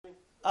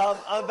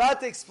I'm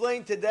about to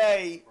explain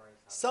today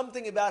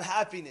something about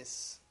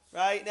happiness.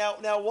 Right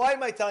now, why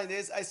am I telling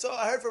this? I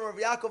heard from Rav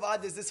Yaakov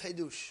Ad this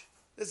hidush.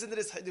 Listen to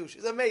this hidush.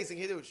 It's amazing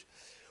hidush.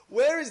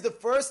 Where is the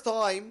first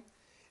time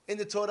in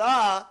the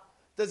Torah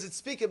does it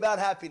speak about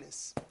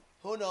happiness?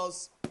 Who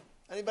knows?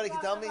 Anybody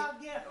can tell me?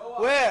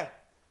 Where?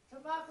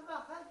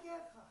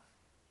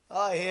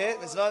 Oh, here.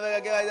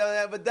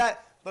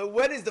 But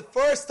when is the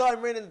first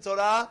time written in the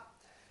Torah?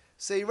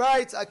 So he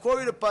writes, I quote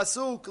you the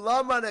pasuk,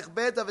 Lama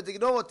nechbeta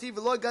v'tignov oti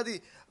v'lo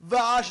gadi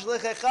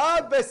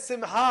v'ashlechecha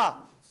besimcha.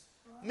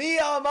 Mi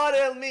amar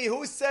el mi.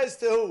 Who says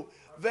to who?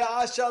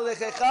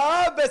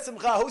 V'ashlechecha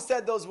besimcha. Who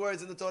said those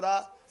words in the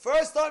Torah?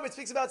 First time it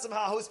speaks about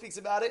simcha. Who speaks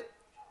about it?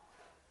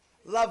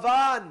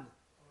 Lavan.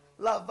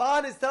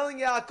 Lavan is telling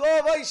Yaakov,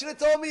 oh, you should have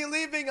told me you're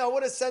leaving. I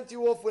would have sent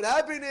you off with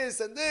happiness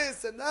and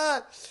this and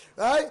that.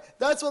 Right?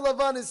 That's what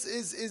Lavan is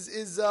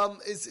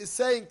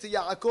saying to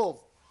Yaakov.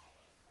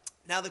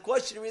 Now the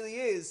question really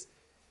is,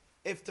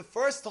 if the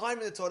first time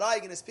in the Torah you're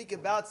going to speak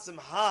about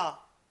simcha,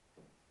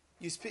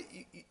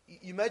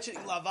 you mentioned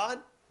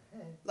Lavan.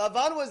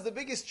 Lavan was the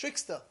biggest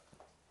trickster.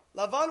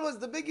 Lavan was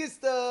the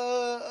biggest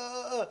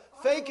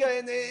faker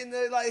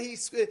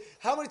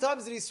how many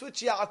times did he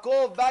switch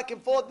Yaakov back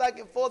and forth?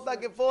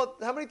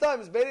 How many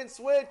times? They didn't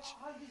switch.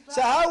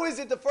 So how is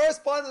it the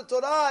first part of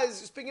the Torah is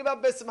speaking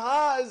about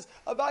Besimha, is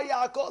about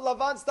Yaakov?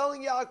 Lavan's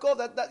telling Yaakov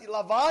that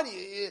Lavan,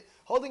 you're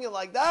holding it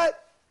like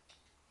that?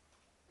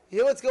 You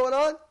hear what's going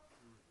on?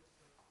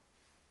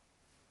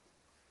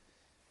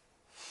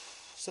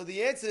 So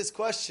the answer to this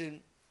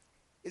question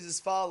is as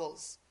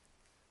follows.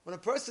 When a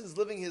person is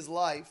living his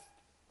life,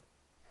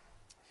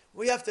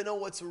 we have to know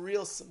what's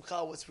real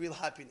simcha, what's real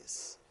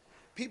happiness.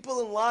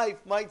 People in life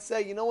might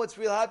say, you know what's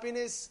real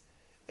happiness?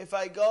 If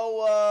I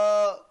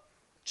go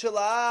chill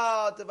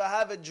out, if I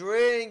have a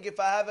drink, if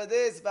I have a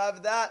this, if I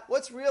have that.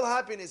 What's real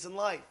happiness in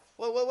life?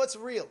 What's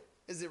real?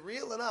 Is it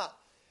real or not?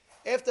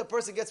 After a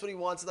person gets what he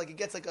wants, like he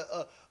gets like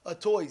a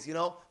toys, you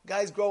know?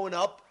 Guy's growing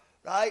up,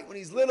 right? When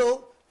he's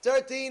little,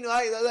 13,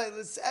 right?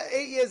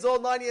 8 years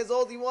old, 9 years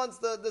old, he wants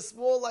the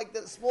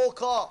small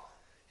car.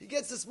 He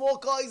gets the small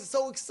car, he's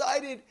so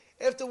excited.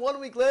 After 1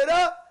 week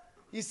later,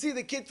 you see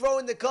the kid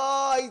throwing the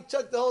car, he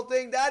chucked the whole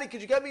thing. Daddy,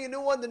 could you get me a new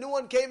one? The new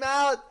one came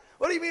out.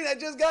 What do you mean? I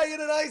just got you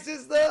the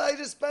nicest, I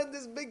just spent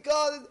this big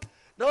car.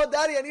 No,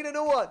 Daddy, I need a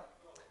new one.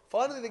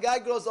 Finally, the guy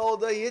grows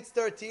older, he hits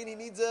 13, he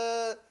needs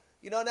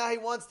now he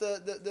wants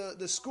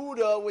the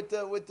scooter with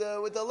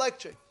the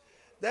electric.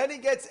 Then he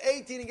gets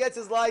 18, he gets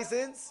his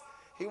license.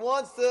 He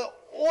wants the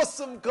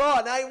awesome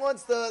car. Now he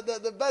wants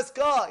the best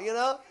car,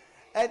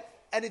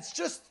 And it's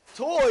just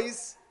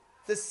toys.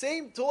 The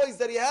same toys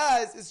that he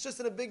has, it's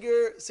just in a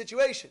bigger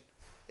situation.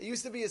 It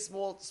used to be a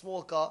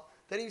small car.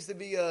 Then it used to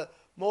be a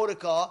motor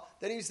car.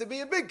 Then it used to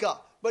be a big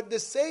car. But the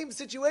same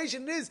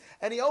situation it is,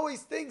 and he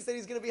always thinks that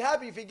he's going to be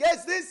happy. If he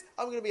gets this,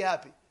 I'm going to be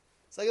happy.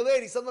 It's like a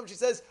lady, sometimes she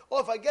says,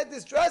 if I get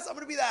this dress, I'm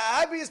going to be the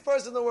happiest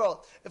person in the world.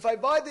 If I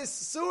buy this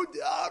suit,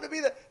 I'm going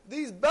to be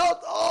these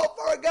belt,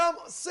 Faragam,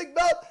 sick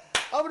belt,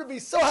 I'm going to be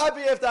so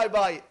happy after I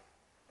buy it.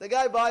 The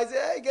guy buys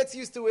it, he gets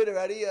used to it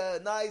already.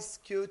 Nice,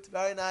 cute,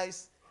 very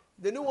nice.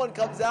 The new one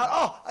comes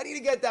out, I need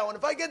to get that one.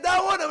 If I get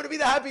that one, I'm going to be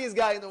the happiest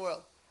guy in the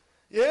world.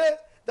 Yeah?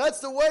 That's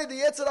the way the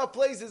Yetzer Hara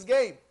plays his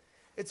game.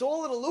 It's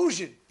all an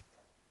illusion.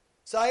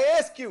 So I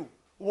ask you,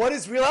 what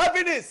is real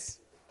happiness?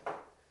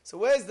 So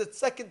where's the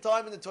second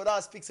time in the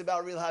Torah speaks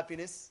about real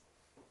happiness?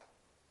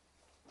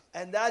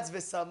 And that's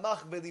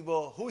V'samach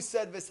belibo. Who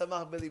said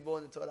V'samach belibo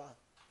in the Torah?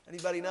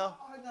 Anybody know?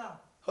 I know.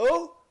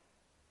 Who?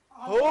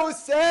 Who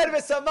said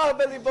V'samach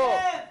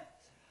belibo?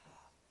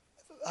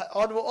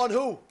 On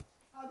who?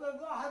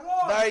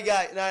 Very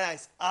good.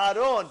 Nice.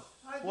 Aaron.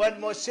 When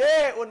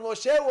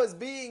Moshe was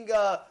being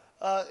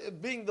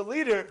the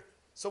leader,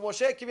 so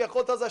Moshe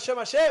Kiviyachol tells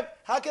Hashem,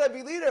 how can I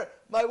be leader?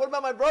 What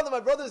about my brother? My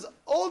brother is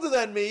older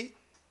than me,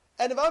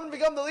 and if I'm going to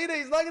become the leader,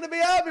 he's not going to be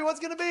happy. What's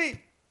going to be?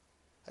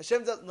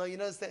 Hashem says, no, you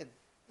don't understand.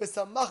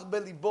 V'samach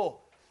belibo.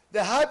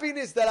 The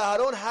happiness that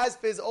Aaron has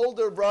for his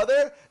older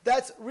brother,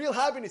 that's real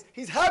happiness.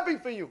 He's happy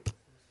for you.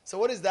 So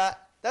what is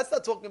that? That's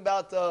not talking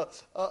about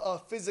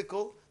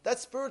physical.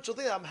 That's spiritual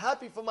thing. I'm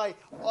happy for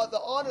the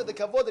honor, the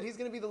kavod that he's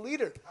going to be the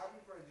leader.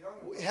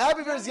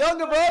 Happy for his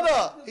younger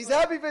brother. He's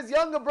happy for his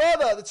younger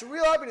brother. That's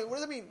real happiness. What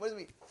does it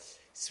mean?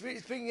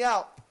 Speaking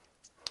out,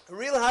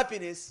 real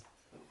happiness,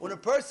 when a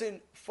person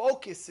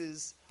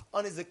focuses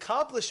on his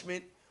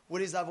accomplishment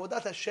with his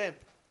avodat Hashem,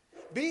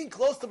 being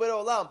close to Borei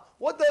Olam.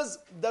 What does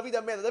David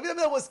HaMelech? David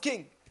HaMelech was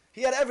king.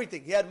 He had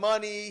everything. He had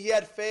money. He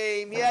had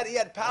fame. He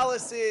had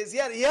palaces. He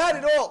had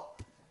it all.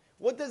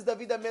 What does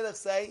David HaMelech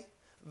say?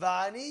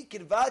 Va'ani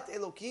kirvat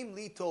Elokim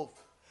li tov.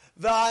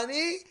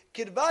 Va'ani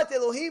kirvat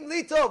Elohim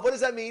li tov. What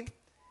does that mean?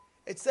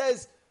 It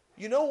says,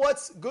 you know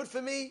what's good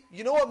for me?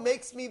 You know what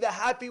makes me the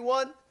happy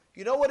one?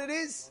 You know what it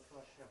is?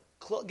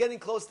 Getting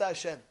close to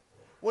Hashem.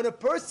 When a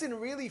person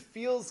really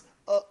feels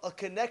a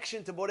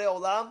connection to Borei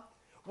Olam,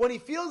 when he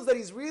feels that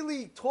he's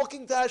really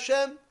talking to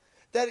Hashem,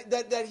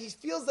 that he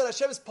feels that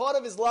Hashem is part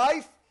of his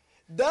life,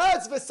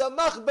 that's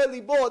v'samach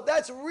belibo.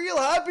 That's real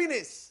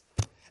happiness.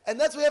 And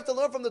that's what we have to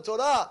learn from the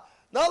Torah.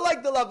 Not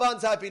like the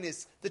Lavan's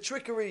happiness, the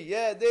trickery.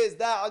 Yeah, this,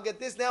 that, I'll get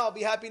this now, I'll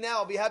be happy now,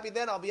 I'll be happy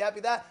then, I'll be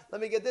happy that.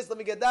 Let me get this, let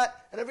me get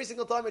that. And every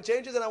single time it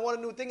changes and I want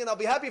a new thing and I'll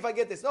be happy if I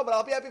get this. No, but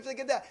I'll be happy if I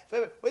get that.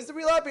 Where's the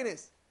real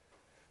happiness?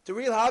 The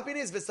real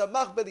happiness,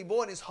 v'samach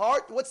belibo, in his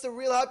heart. What's the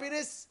real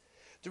happiness?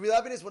 The real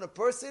happiness when a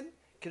person,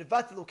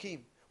 kirvat Elokim,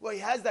 where he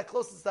has that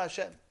closeness to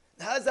Hashem.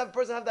 How does that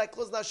person have that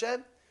closeness to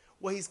Hashem?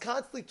 Where he's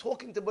constantly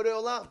talking to Borei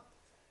Olam.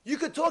 You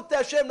could talk to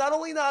Hashem, not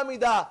only in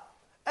Amidah,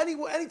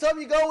 anytime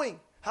you're going.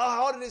 How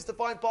hard it is to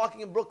find parking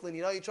in Brooklyn.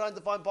 You know, you're trying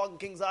to find parking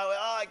Kings Highway.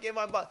 I can't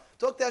find parking.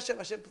 Talk to Hashem.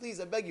 Hashem, please,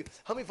 I beg you,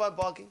 help me find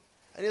parking.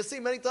 And you'll see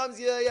many times,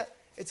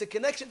 it's a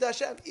connection to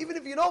Hashem. Even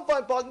if you don't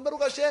find parking,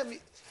 Baruch Hashem,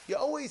 you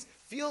always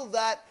feel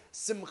that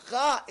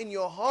simcha in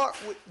your heart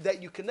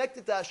that you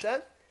connected to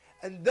Hashem.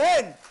 And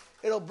then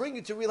it'll bring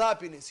you to real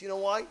happiness. You know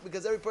why?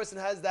 Because every person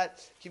has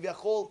that,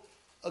 kivyachol,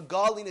 a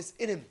godliness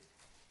in him.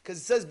 Because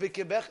it says, the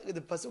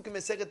Pasuk in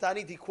Masechet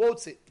Ta'anit, he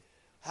quotes it.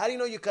 How do you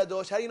know you're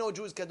Kadosh? How do you know a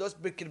Jew is Kadosh?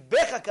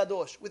 B'kirbecha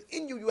Kadosh.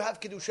 Within you, you have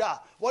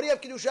Kedusha. Why do you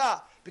have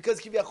Kedusha? Because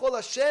Kivyachol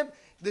Hashem,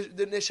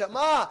 the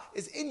Neshama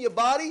is in your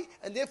body,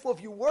 and therefore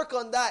if you work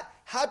on that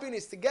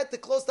happiness to get the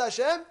close to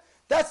Hashem,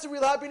 that's the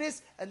real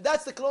happiness, and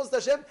that's the close to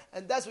Hashem,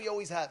 and that's what you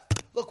always have.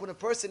 Look, when a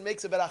person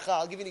makes a beracha,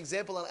 I'll give you an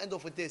example, and I'll end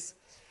off with this.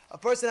 A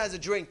person has a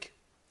drink.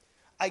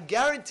 I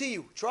guarantee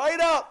you, try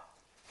it out.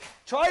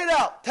 Try it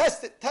out.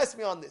 Test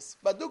me on this.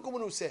 Baduku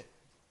Munuse.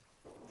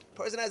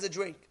 Person has a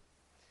drink.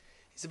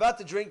 He's about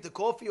to drink the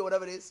coffee or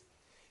whatever it is.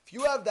 If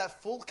you have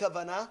that full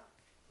kavanah,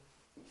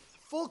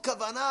 Baruch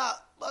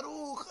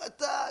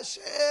Ata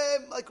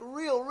Hashem, like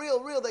real,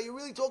 that you're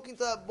really talking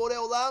to Borei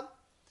Olam,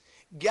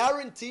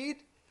 guaranteed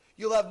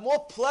you'll have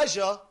more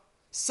pleasure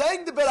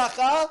saying the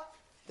beracha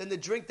than the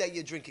drink that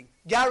you're drinking.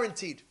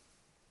 Guaranteed.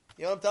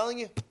 You know what I'm telling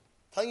you? I'm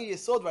telling you your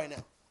sword right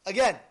now.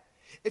 Again,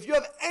 if you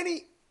have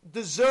any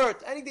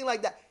dessert, anything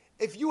like that,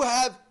 if you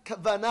have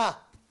kavanah,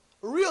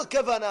 real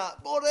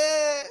kavanah,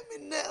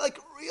 like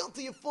real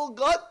to your full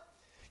gut,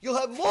 you'll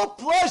have more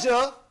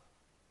pleasure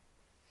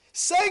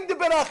saying the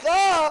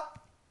beracha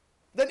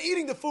than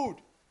eating the food.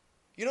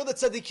 You know the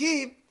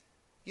tzaddikim,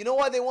 you know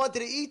why they wanted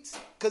to eat?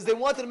 Because they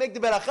wanted to make the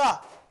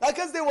beracha. Not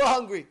because they were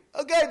hungry.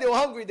 Okay, they were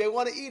hungry. They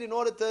want to eat in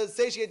order to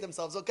satiate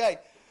themselves. Okay.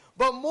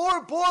 But more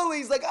importantly,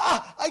 he's like,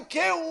 I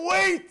can't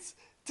wait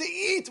to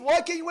eat.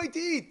 Why can't you wait to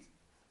eat?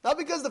 Not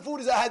because the food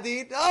is a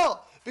hadid. No.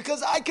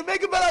 Because I can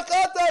make a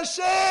beracha to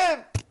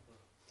Hashem.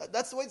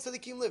 That's the way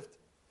tzaddikim lived.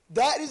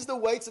 That is the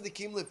way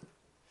tzaddikim lived.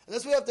 And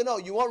that's what you have to know.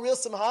 You want real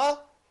simha?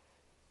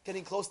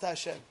 Getting close to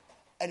Hashem.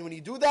 And when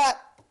you do that,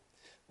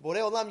 Borei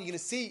Olam, you're going to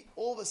see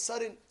all of a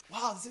sudden,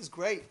 wow, this is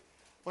great.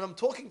 When I'm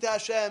talking to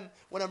Hashem,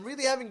 when I'm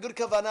really having good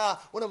kavanah,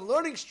 when I'm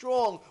learning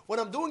strong, when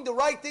I'm doing the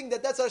right thing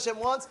that's what Hashem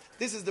wants,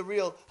 this is the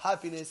real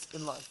happiness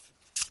in life.